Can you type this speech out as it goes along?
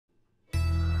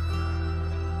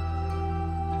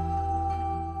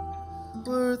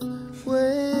worth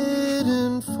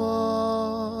waiting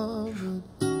for,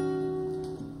 but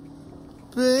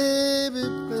baby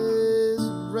plays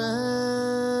around,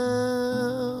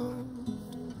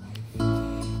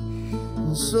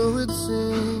 and so it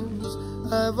seems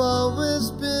I've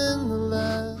always been the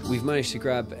last. We've managed to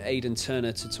grab Aidan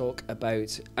Turner to talk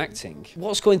about acting.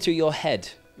 What's going through your head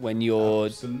when you're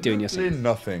doing your scene?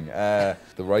 Nothing. The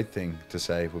right thing to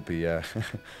say would be the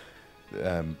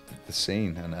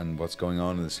scene and what's going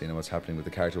on in the scene and what's happening with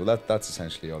the character. Well, that's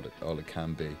essentially all it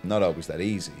can be. Not always that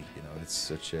easy, you know. It's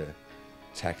such a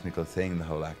technical thing, the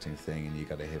whole acting thing, and you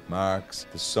got to hit marks.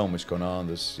 There's so much going on.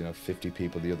 There's 50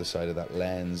 people the other side of that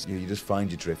lens. You just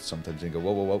find you drift sometimes and you go,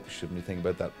 whoa, whoa, whoa, shouldn't we think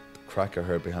about that crack I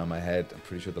heard behind my head? I'm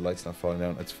pretty sure the light's not falling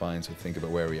down. It's fine, so think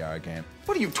about where we are again.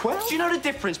 What are you, 12? Do you know the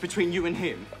difference between you and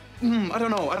him? I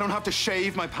don't know. I don't have to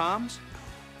shave my palms.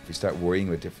 If we start worrying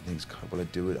about different things, God, will I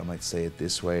do it? I might say it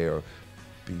this way, or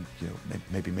be,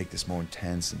 maybe make this more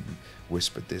intense and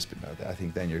whisper this, but no, I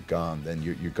think then you're gone. Then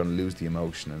you're going to lose the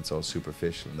emotion, and it's all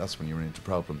superficial, and that's when you're into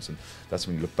problems. And that's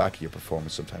when you look back at your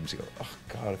performance. Sometimes you go, oh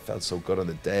God, it felt so good on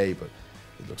the day, but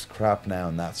it looks crap now,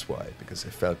 and that's why, because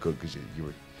it felt good because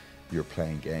you were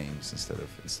playing games instead of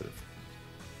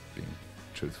being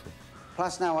truthful.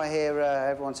 Plus, now I hear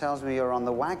everyone tells me you're on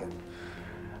the wagon.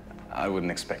 I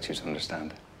wouldn't expect you to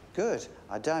understand. Good,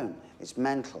 I don't. It's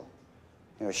mental.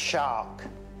 You're a shark.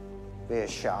 Be a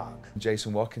shark.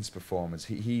 Jason Watkins' performance,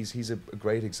 he's a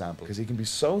great example, because he can be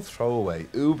so throwaway,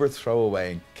 uber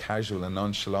throwaway and casual and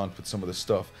nonchalant with some of the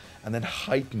stuff, and then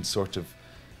heightened sort of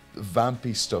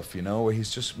vampy stuff, you know, where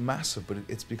he's just massive, but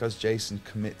it's because Jason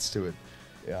commits to it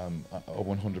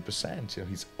 100%. You know,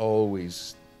 he's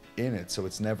always in it, so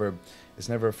it's never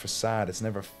a facade, it's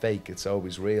never fake, it's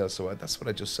always real. So that's what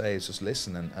I just say, is just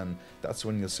listen, and that's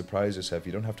when you'll surprise yourself.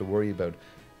 You don't have to worry about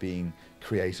being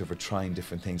creative or trying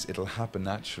different things. It'll happen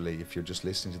naturally. If you're just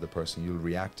listening to the person, you'll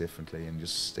react differently, and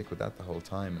just stick with that the whole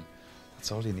time. And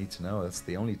that's all you need to know. That's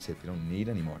the only tip. You don't need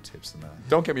any more tips than that.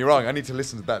 Don't get me wrong, I need to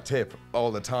listen to that tip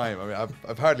all the time. I mean,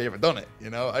 I've hardly ever done it, you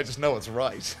know. I just know it's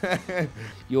right.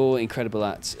 You're incredible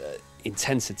at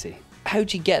intensity. How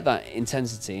do you get that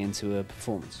intensity into a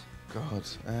performance? God,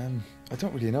 I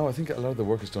don't really know. I think a lot of the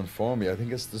work is done for me. I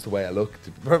think it's just the way I look.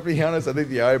 To be perfectly honest, I think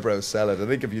the eyebrows sell it. I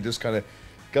think if you just kind of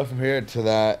go from here to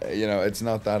that, you know, it's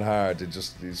not that hard. It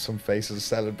just, some faces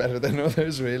sell it better than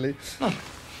others, really. No,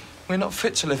 we're not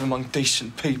fit to live among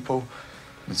decent people.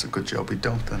 It's a good job we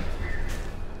don't, then.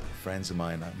 Friends of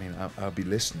mine, I mean, I'll be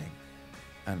listening,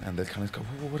 and they'll kind of go,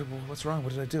 what's wrong?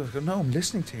 What did I do? I go, no, I'm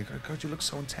listening to you. God, you look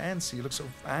so intense. You look so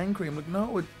angry. I'm like,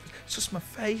 no, it's just my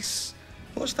face.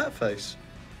 What's that face?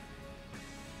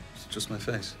 It's just my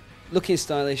face. Looking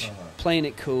stylish, playing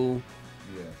it cool.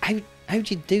 Yeah. How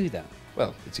do you do that?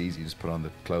 Well, it's easy. You just put on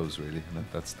the clothes, really, and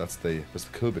that's the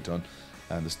cool bit done,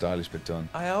 and the stylish bit done.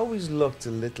 I always looked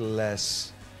a little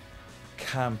less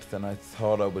camp than I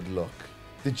thought I would look.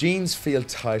 The jeans feel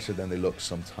tighter than they look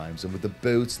sometimes, and with the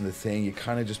boots and the thing, you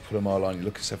kind of just put them all on. You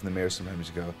look yourself in the mirror sometimes,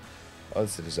 you go, oh,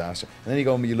 it's a disaster. And then you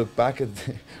go and you look back at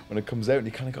when it comes out, and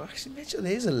you kind of go, actually, Mitchell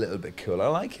is a little bit cool. I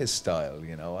like his style,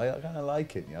 you know. I kind of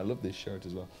like it. You know, I love this shirt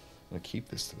as well. I'm gonna keep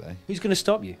this today. Who's going to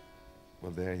stop you?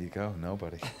 Well, there you go.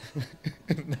 Nobody.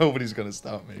 Nobody's going to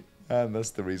stop me. And that's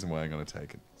the reason why I'm going to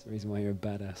take it. That's the reason why you're a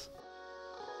badass.